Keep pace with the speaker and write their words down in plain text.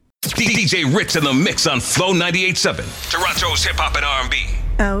DJ Ritz in the mix on Flow 98.7, Toronto's hip hop and R&B.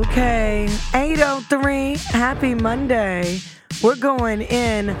 Okay, 8:03. Happy Monday. We're going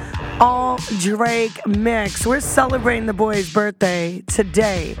in all Drake mix. We're celebrating the boy's birthday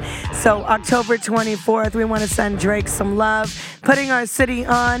today. So October 24th, we want to send Drake some love, putting our city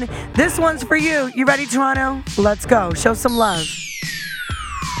on. This one's for you. You ready, Toronto? Let's go. Show some love.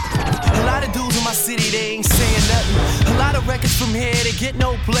 A lot of dudes in my city, they ain't saying nothing. A lot of records from here, they get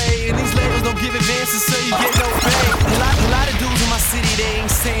no play. And these labels don't give advances, so you get no pay. A lot of dudes in my city, they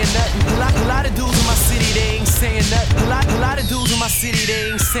ain't saying nothing. A lot of dudes in my city, they ain't saying nothing. A lot of dudes in my city,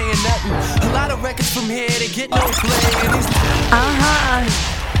 they ain't saying nothing. A lot of records from here, they get no play. And these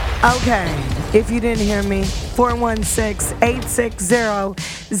Okay, if you didn't hear me,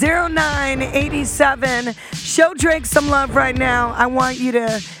 416-860-0987. Show Drake some love right now. I want you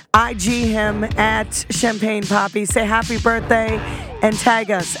to IG him at Champagne Poppy. Say happy birthday and tag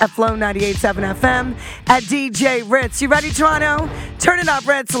us at Flow 98.7 FM at DJ Ritz. You ready, Toronto? Turn it up,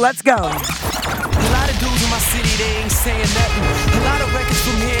 Ritz. Let's go. A lot of dudes in my city, they ain't saying nothing. A lot of records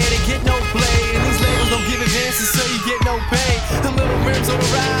from here, they get no play. And these labels don't give advances, so you get no pay. The little rims on the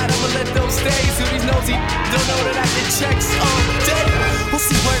ride, I'ma let those stay. So these nosy don't know that I get checks all day. We'll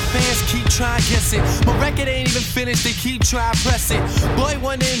see work fans keep trying guess it. My record ain't even finished, they keep trying press it. Boy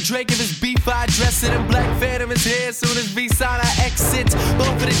wondering Drake if it's beef, I dress it. And Black Phantom is here, soon as V-Sign I exit.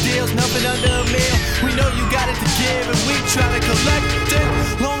 Both of the deals, nothing under a meal. We know you got it to give, and we trying to collect it.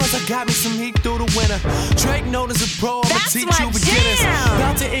 Long as I got me some heat through the winter. Drake known as a pro, I'ma teach you beginners.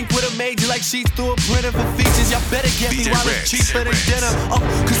 About to ink with a major like sheets through a printer for features. Y'all better get me while it's cheaper than dinner. Oh,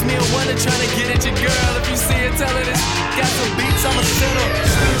 cause me and Wonder trying to get at your girl. If you see her, tell her this. Got some beats, I'm a sinner.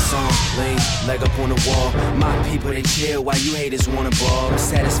 Stay a song, lean, leg up on the wall. My people, they chill while you haters wanna ball. I'm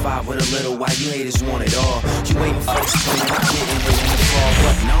satisfied with a little while you haters want it all. You waiting for the spring, I'm getting it in the fall.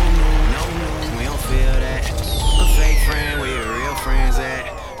 But no, we don't feel that. A fake friend, where your real friends at?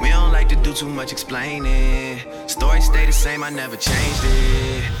 We don't like to do too much explaining. Story stay the same, I never changed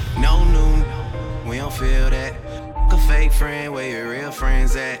it. No, we don't feel that. A fake friend, where your real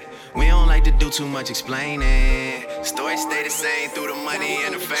friends at? We don't like to do too much explaining. Story stay the same through the money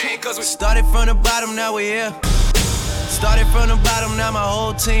and the fame. Cause we started from the bottom, now we here. Started from the bottom, now my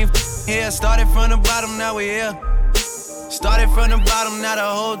whole team here. Started from the bottom, now we here. Started from the bottom, now the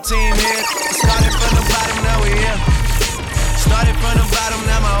whole team here. Started from the bottom, now we here. Started from the bottom,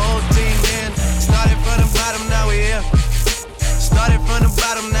 now my whole team here. Started from the bottom, now we here. Started from the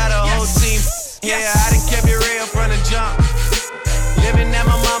bottom, now the whole team. Yeah, I done kept it real from the jump. Living at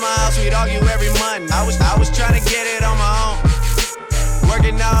my mama's house, we'd argue every month. I was trying to get it on my own.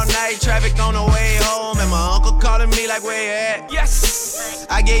 Working all night, traffic on the way home. And my uncle calling me like, where you at? Yes!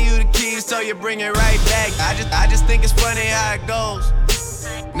 I gave you the keys, so you bring it right back. I just think it's funny how it goes.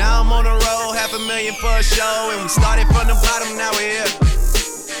 Now I'm on the road, $500,000 for a show. And we started from the bottom, now we're here.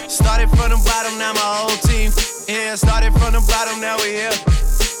 Started from the bottom, now my whole team here. Started from the bottom, now we're here.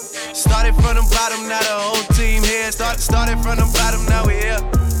 Started from the bottom, now the whole team here. Started from the bottom, now we here.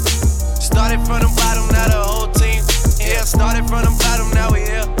 Started from the bottom, now the whole team here. Started from the bottom, now we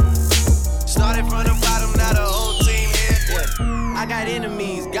here. Started from the bottom, now the whole team here. Yeah. I got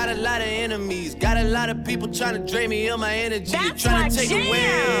enemies, got a lot of enemies. Got a lot of people trying to drain me of my energy. Trying to take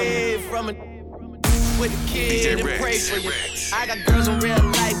away from it with the kid and pray for you. I got girls in real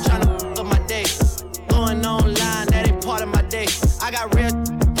life trying to up my day. Going online, that ain't part of my day. I got real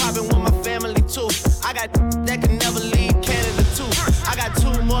popping with my family too. I got that can never leave Canada too. I got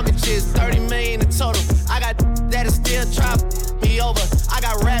 2 mortgages, 30 million in total. I got that is still trying to me over. I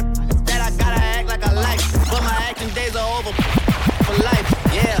got rap that I gotta act like I like, but my acting days are over for life.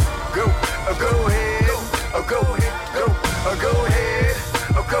 Yeah. Go ahead. Go ahead. Go ahead. Go ahead. Go ahead.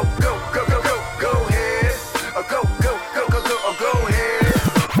 Go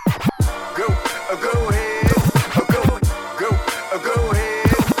ahead.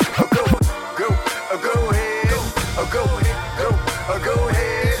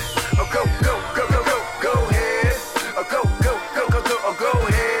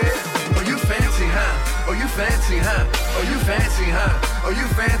 Oh, you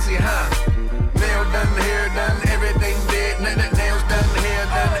fancy, huh? Nail done, hair done, everything dead. Nails done, hair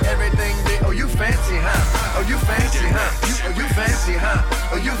done, everything dead. Oh, you fancy, huh? Oh, you fancy, huh? Oh, you fancy, huh?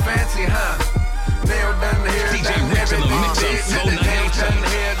 Oh, you fancy, huh? Nail done, hair done, everything dead. Nails done,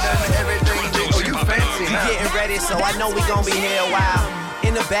 hair done, everything dead. Oh, you fancy, huh? We getting ready, so I know we gon' be here a while.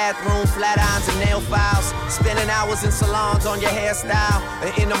 In the bathroom, flat irons and nail files. Spending hours in salons on your hairstyle.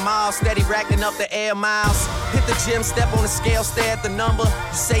 And in the mall, steady racking up the air miles. Hit the gym, step on the scale, stare at the number.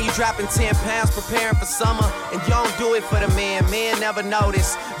 You say you dropping 10 pounds, preparing for summer. And you don't do it for the men never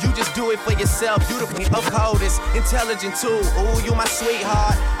notice. You just do it for yourself. You the of coldest, intelligent too. Ooh, you my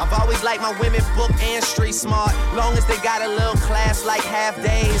sweetheart. I've always liked my women book and street smart. Long as they got a little class like half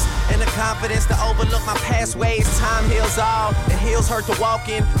days. And the confidence to overlook my past ways. Time heals all, and heels hurt to walk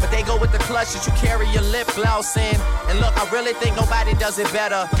in. But they go with the clutch that you carry your lip gloss in. And look, I really think nobody does it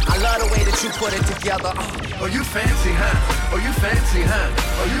better. I love the way that you put it together. Oh, you fancy, huh? Oh, you fancy, huh?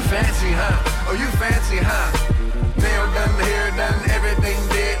 Oh, you fancy, huh? Oh, you fancy, huh? Nail done, hair done, everything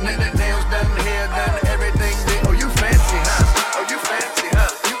did. Nails done, hair done, everything did. Oh, you fancy, huh? Oh, you fancy, huh?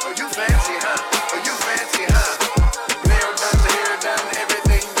 Oh, you fancy, huh? Oh, you fancy, huh? Nail done, hair done,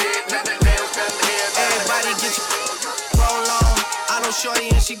 everything did. Nails done, hair done. Everybody get your roll on. I know shorty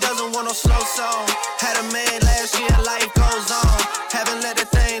and she doesn't want no slow song. Had a man last year, life goes on. Haven't let the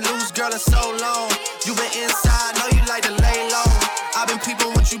thing loose, girl, in so long. You been inside, know you like to lay low. I've been peeping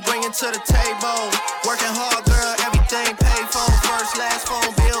what you bringing to the table. Working hard, girl, everything paid for. First, last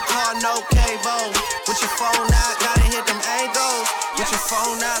phone bill, car, no cable. With your phone out, gotta hit them angles. With your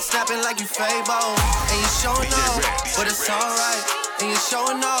phone out, snapping like you Fable. And you showing off, but it's alright. And you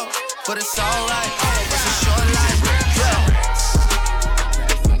showing off, but it's alright. It's a short life, yeah.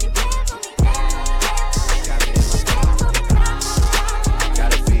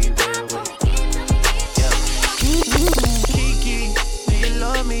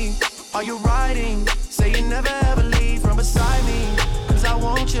 Are you riding? Say you never ever leave from beside me. Cause I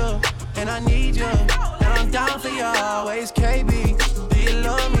want you, and I need you. And I'm down for you always, KB. Do you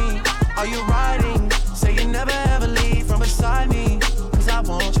love me? Are you riding? Say you never ever leave from beside me. Cause I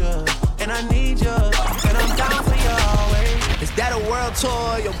want you, and I need you. And I'm down for you always. Is that a world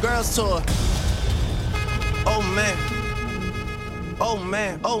tour, your girls tour? Oh man. Oh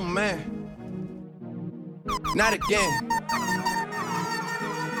man, oh man. Not again.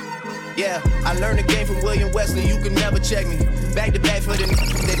 Yeah, I learned the game from William Wesley, you can never check me. Back to back for the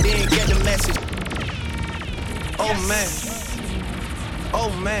that didn't get the message. Oh yes. Man, oh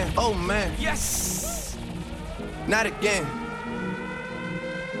man, oh man. Yes, not again.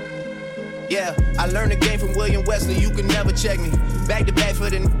 Yeah, I learned the game from William Wesley, you can never check me. Back to back for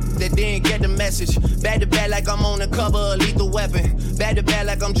the that didn't get the message. Back to back like I'm on the cover of Lethal Weapon. Back to back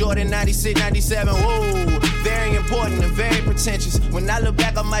like I'm Jordan 96, 97. Whoa, very important and very pretentious. When I look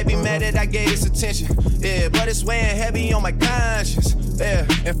back, I might be mad that I gave this attention. Yeah, but it's weighing heavy on my conscience. Yeah,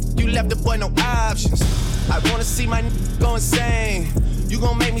 and you left the boy no options. I wanna see my go insane. You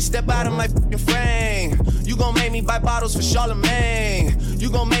gon' make me step out of my f***ing frame. You gon' make me buy bottles for Charlemagne. You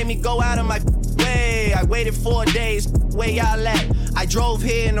gon' make me go out of my way. I waited 4 days, where y'all at? I drove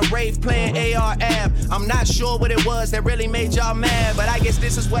here in a rave playing AR-AB. I'm not sure what it was that really made y'all mad, but I guess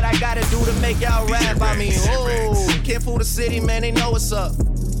this is what I gotta do to make y'all rap. I mean, oh, can't fool the city, man, they know what's up.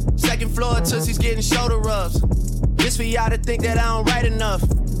 Second floor, Tootsie's getting shoulder rubs. This for y'all to think that I don't write enough.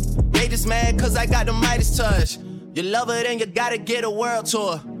 They just mad cause I got the Midas touch. You love it and you gotta get a world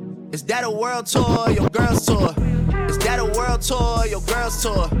tour. Is that a world tour, your girls tour? Is that a world tour, your girls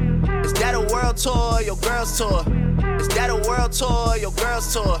tour? Is that a world tour, your girls tour? Is that a world tour, your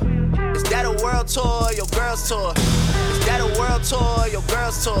girls tour? Is that a world tour, your girls tour? Is that a world tour, your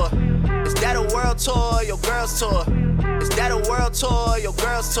girls tour? Is that a world tour, your girls tour? Is that a world tour, your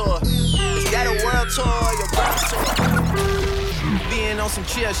girls tour? Is that a world tour, your girls tour? Being on some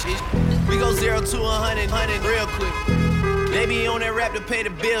chill shit. We go 0 to 100 real quick. They be on that rap to pay the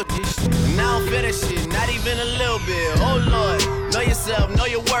bill. And I don't feel that shit, not even a little bit. Oh Lord, know yourself, know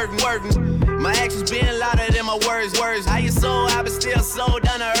your worth. My actions being louder than my words. How you sold, I been still sold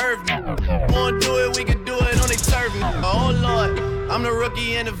down to earth. Wanna do it, we can do it on the turf. Oh Lord, I'm the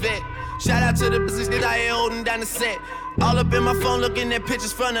rookie and the vet. Shout out to the business that I ain't holding down the set. All up in my phone looking at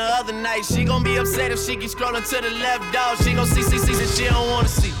pictures from the other night. She gon' be upset if she keep scrolling to the left, dog. She gon' see that she don't wanna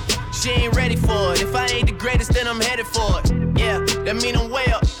see. She ain't ready for it. If I ain't the greatest, then I'm headed for it. Yeah, that mean I'm way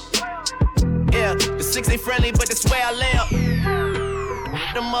up. Yeah, the 6 ain't friendly, but that's where I lay up.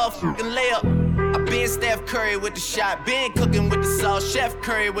 The motherfucking layup. I been Steph Curry with the shot, been cooking with the sauce, Chef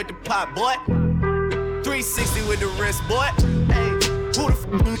Curry with the pot, boy. 360 with the wrist, boy. Hey, who the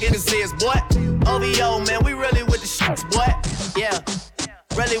f*** in his ears, boy? OVO, man, we really with the shits, boy. Yeah,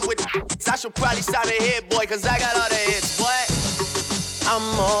 really with the I should probably stop it here, boy, cause I got all the hits, boy. I'm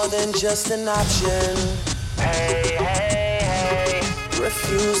more than just an option. Hey, hey, hey.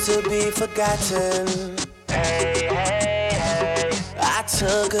 Refuse to be forgotten. Hey, hey, hey. I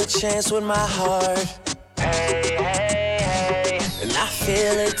took a chance with my heart. Hey, hey, hey. And I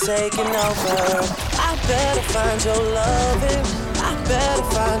feel it taking over. I better find your loving. I better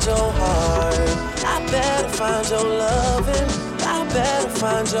find your heart. I better find your loving. I better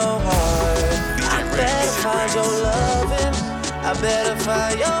find your heart. I better find your loving. I bet if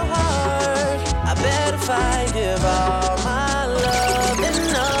I your heart, I bet if I give all my love, then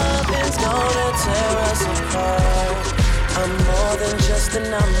nothing's gonna tear us apart. I'm more than just a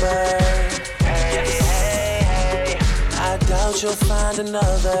number. Hey, hey, hey. I doubt you'll find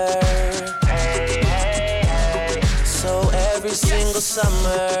another. Hey, hey, hey. So every single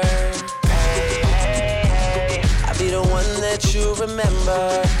summer, hey, hey, hey. I'll be the one that you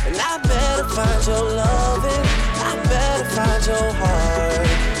remember. And I better find your loving, I better find your heart,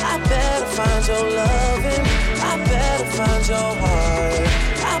 I better find your loving, I better find your heart,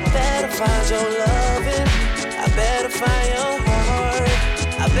 I better find your loving, I better find your heart,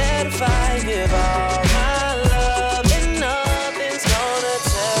 I better if I give all my love, and nothing's gonna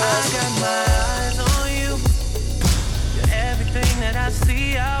tear us apart. I got my eyes on you, you're everything that I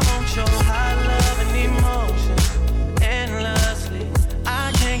see. I want your high love and emotion endlessly.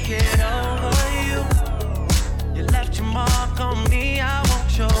 I can't get over you. You left your mark on me. I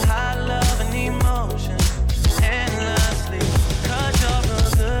want your high love and emotion endlessly. 'Cause you're a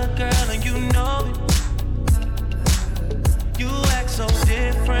good girl and you know it. You act so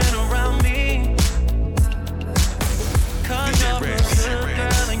different around me. 'Cause you're a good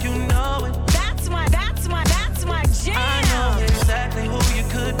girl and you know it. That's my jam. I know exactly who you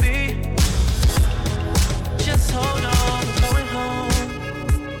could be. Just hold on, we're going home.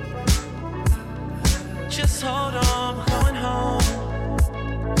 Just hold on, we're going home.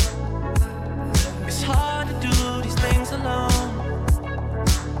 It's hard to do these things alone.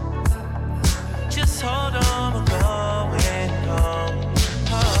 Just hold on, we're going home.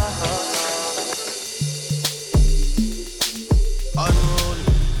 Unruly,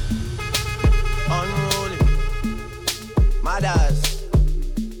 unruly, my dads.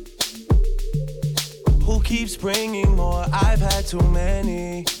 Who keeps bringing more? I've had too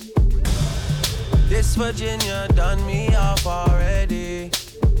many. This Virginia done me off already.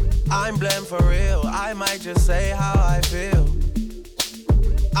 I'm blamed for real, I might just say how I feel.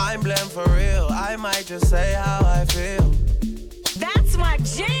 I'm blamed for real, I might just say how I feel. That's my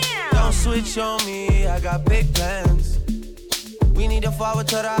jam! Don't switch on me, I got big plans. We need to forward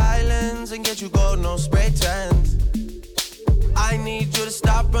to the islands and get you gold, no spray tans. I need you to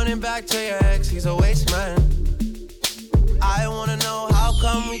stop running back to your ex, he's a waste man. I wanna know how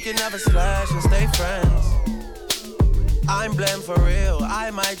come we can never slash and stay friends. I'm blamed for real,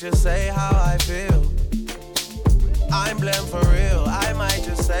 I might just say how I feel. I'm blamed for real, I might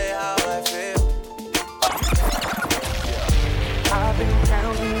just say how I feel. I've been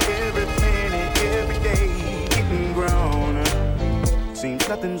counting every penny, every day, getting grown. Seems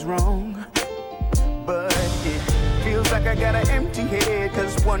nothing's wrong, but it feels like I got an empty head.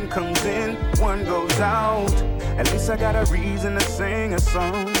 'Cause one comes in, one goes out. At least I got a reason to sing a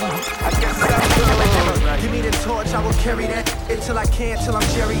song. I guess I will. Give me the torch, I will carry that until I can't, till I'm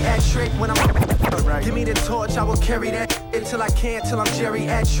geriatric. When I'm right. Give me the torch, I will carry that until I can't, till I'm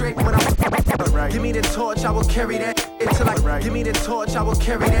geriatric. When I'm right. Give me the torch, I will carry that until I right. Give me the torch, I will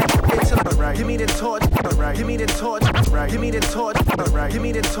carry that until I right. Give me the torch, right. Give me the torch, right. Give me the torch, right. Give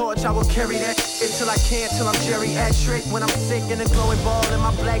me the torch, I will carry that until I can't, till I'm geriatric. When I'm sick and the glowing ball and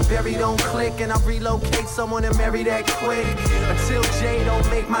my BlackBerry don't click, and I relocate someone and marry that quick. Until Jay don't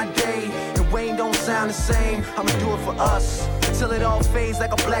make my day and Wayne don't sound the same, I'ma do it for us. Till it all fades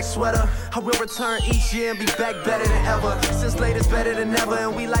like a black sweater. I will return each year and be back better than ever. Since later's better than ever,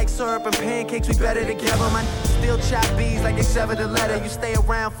 and we like syrup and pancakes, we better together. Man, still chop bees like they severed the letter. You stay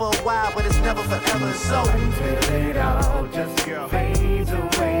around for a while, but it's never forever. So until it all just fades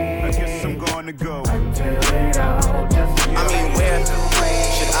away. I guess I'm gonna go. Until it all just I mean, where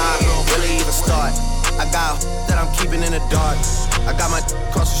should I really even start? I got that I'm keeping in the dark. I got my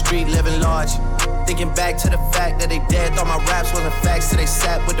across the street living large. Thinking back to the fact that they dead, thought my raps wasn't facts, so they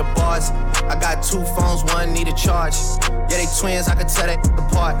sat with the bars. I got 2 phones, one need a charge. Yeah, they twins, I could tell they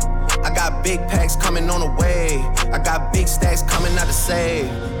apart. I got big packs coming on the way. I got big stacks coming out to save.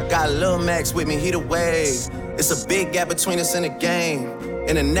 I got Lil Max with me, he the wave. It's a big gap between us in the game.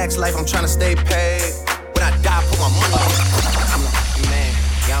 In the next life, I'm trying to stay paid. When I die, put my money on it. I'm the man,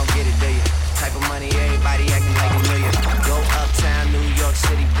 y'all don't get it, do you? Type of money, everybody acting like a million. Go uptown, New York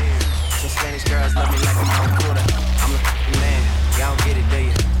City. Some Spanish girls love me like I'm on Twitter. I'm the man, y'all don't get it, do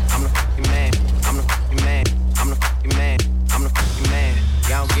you? I'm the man, I'm the man, I'm the man, I'm the man.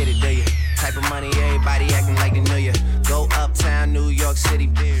 Y'all don't get it, do you? Type of money, everybody acting like they knew ya. Go uptown, New York City.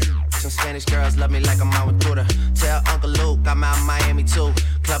 Some Spanish girls love me like I'm out with Twitter. Tell Uncle Luke I'm out in Miami too.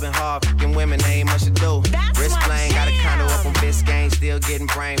 Clubbing hard, fucking women, they ain't much to do. Wrist playing, got a condo up on Biscayne. Still getting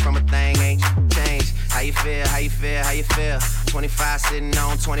brain from a thing, ain't changed. I How you feel, how you feel, how you feel? 25 sitting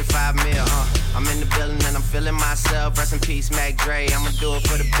on 25 mil, I'm in the building and I'm feeling myself. Rest in peace, Mac Dre, I'ma do it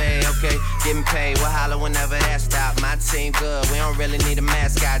for the bay, okay? Getting paid, we'll holler whenever that stop. My team good, we don't really need a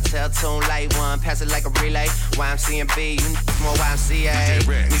mascot. Tell Tune Light One, pass it like a relay. YMC and B, you more YMCA.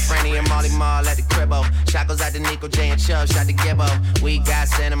 Me, Franny and Molly Mall at the cribbo. Shot goes out to Nico J and Chubb, shot to Gibbo. We got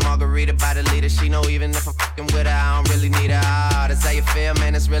Santa Margarita by the leader. She know even if I'm fucking with her, I don't really need her. Oh, that's how you feel,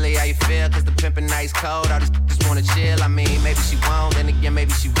 man, that's really how you feel. Cause the pimpin' nice cold, all these just wanna chill. I mean, maybe she won't, then again,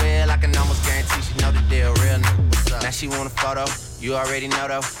 maybe she will. I can almost guarantee she know the deal, real nigga. Now she want a photo, you already know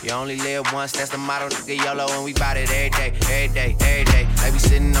though. You only live once, that's the motto, nigga, YOLO. And we bout it every day, every day, every day. Like we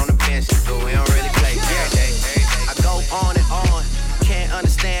sitting on the bench, but we don't really play every day, every day. I go on and on, can't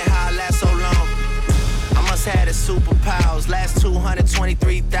understand how I last so long. I must have the superpowers, last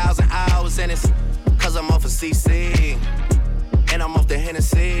 223,000 hours. And it's cause I'm off of CC, and I'm off the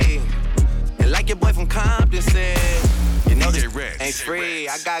Hennessy. And like your boy from Compton said, you know this ain't free.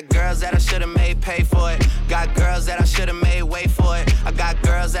 I got girls that I should've made pay for it. Got girls that I should've made wait for it. I got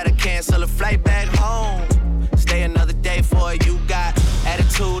girls that'll cancel a flight back home, stay another day for it. You got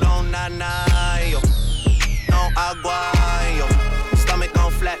attitude on nana, yo, on agua, yo, stomach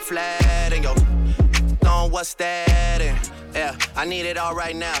on flat, and yo, on what's that? And yeah, I need it all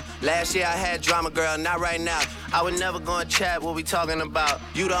right now. Last year I had drama, girl, not right now. I would never go and chat what we talking about.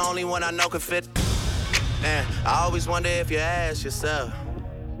 You the only one I know could fit. Man, I always wonder if you ask yourself,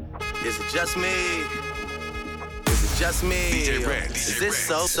 is it just me? Is it just me? DJ Red, is this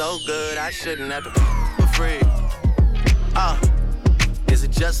so good I shouldn't have to for free? Is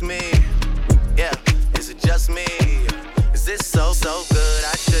it just me? Yeah, is it just me? Is this so good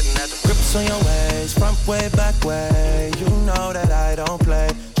I shouldn't have to Grips on your ways, front way, back way. You know that I don't play.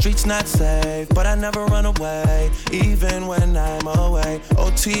 Streets not safe, but I never run away, even when I'm away.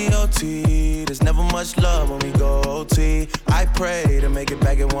 OT, there's never much love when we go OT. I pray to make it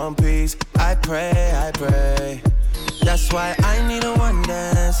back in one piece. I pray. That's why I need a one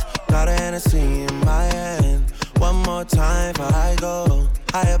dance. Got a Hennessy in my hand. One more time before I go.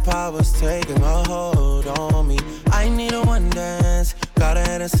 Higher powers taking a hold on me. I need a one dance. Got a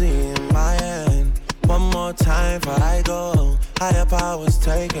Hennessy in my hand. One more time before I go. Higher powers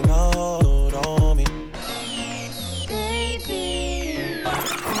taking a hold on me. Baby.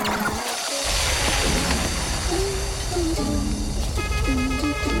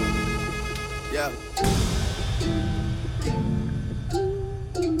 Yeah.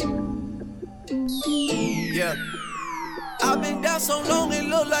 Yeah. I've been down so long it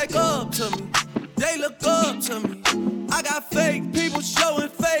look like up to me. They look up to me. I got fake people showing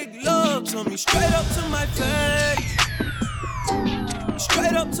fake love to me. Straight up to my face.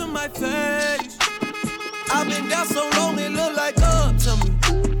 Straight up to my face. I've been down so long it look like up to me.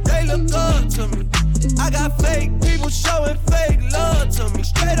 They look up to me. I got fake people showing fake love to me.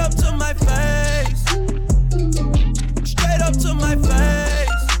 Straight up to my face. Straight up to my face.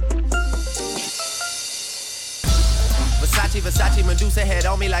 Versace, Medusa head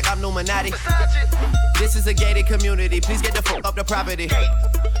on me like I'm Illuminati. This is a gated community, please get the fuck up the property.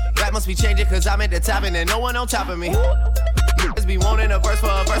 Rap must be changing cause I'm at the top and there's no one on top of me. Niggas be wanting a verse for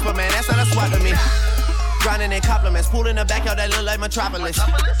a verse, but man, that's not a swap to me. Grinding in compliments, pool in the backyard that look like Metropolis.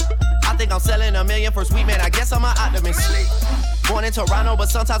 I think I'm selling $1 million for sweet, man, I guess I'm an optimist. Born in Toronto, but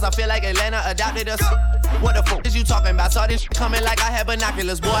sometimes I feel like Atlanta adopted us. What the fuck is you talking about? Saw this shit coming like I had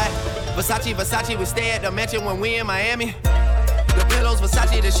binoculars, boy. Versace, we stay at the mansion when we in Miami. The pillows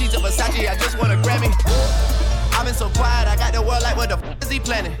Versace, the sheets of Versace, I just want a Grammy. I've been so quiet, I got the world like what the fuck is he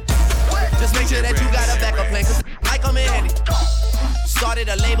planning? Just make sure that you got a backup plan, cause might come in handy. Started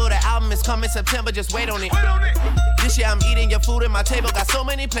a label, the album is coming September, just wait on it. This year I'm eating your food and my table got so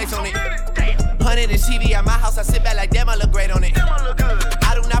many plates on it. 100 inch TV at my house, I sit back like damn, I look great on it.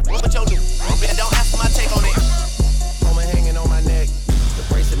 I do not fuck with your new, and don't ask for my take on it. Woman hanging on my neck, the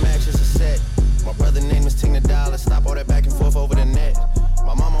bracelet matches a set. My brother name is Tina Dollar, stop all that back and forth over the net.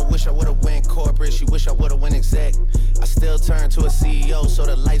 My mama wish I would've went corporate, she wish I would've went exec. I still turn to a CEO, so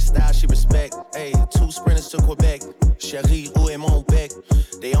the lifestyle she respect. Hey, 2 sprinters to Quebec, Cherie, où est mon bec?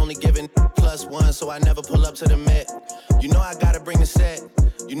 They only giving +1, so I never pull up to the Met. You know I gotta bring the set,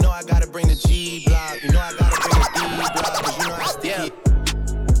 you know I gotta bring the G block, you know I gotta bring the D block, cause you know I stick.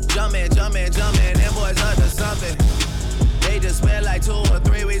 Jumpin', them boys up to something. They just spent like 2 or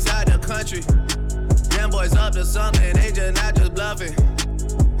 3 weeks out the country. Them boys up to something, they just not just bluffing.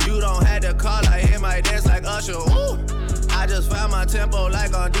 You don't have to call, I hear my dance like Usher, ooh. I just found my tempo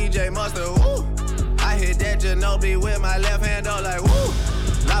like on DJ Mustard, ooh. I hit that Ginobili with my left hand, though, like, woo.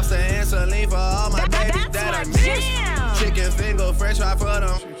 Lobster and saline for all my babies that I miss. Chicken finger, french fry for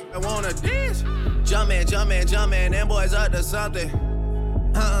them. I wanna dance. Jumpin', them boys up to something.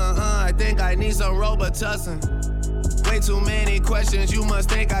 I think I need some Robitussin. Way too many questions, you must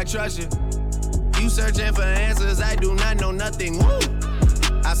think I trust you. You searching for answers, I do not know nothing. Woo!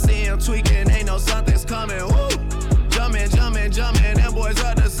 I see him tweaking, ain't no something's coming. Woo! Jumpin', them boys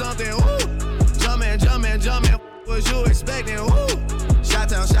up to something. Woo! Jumpin', what you expecting? Woo!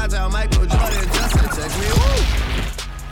 Shout out, Michael Jordan, Justin, text me. Woo!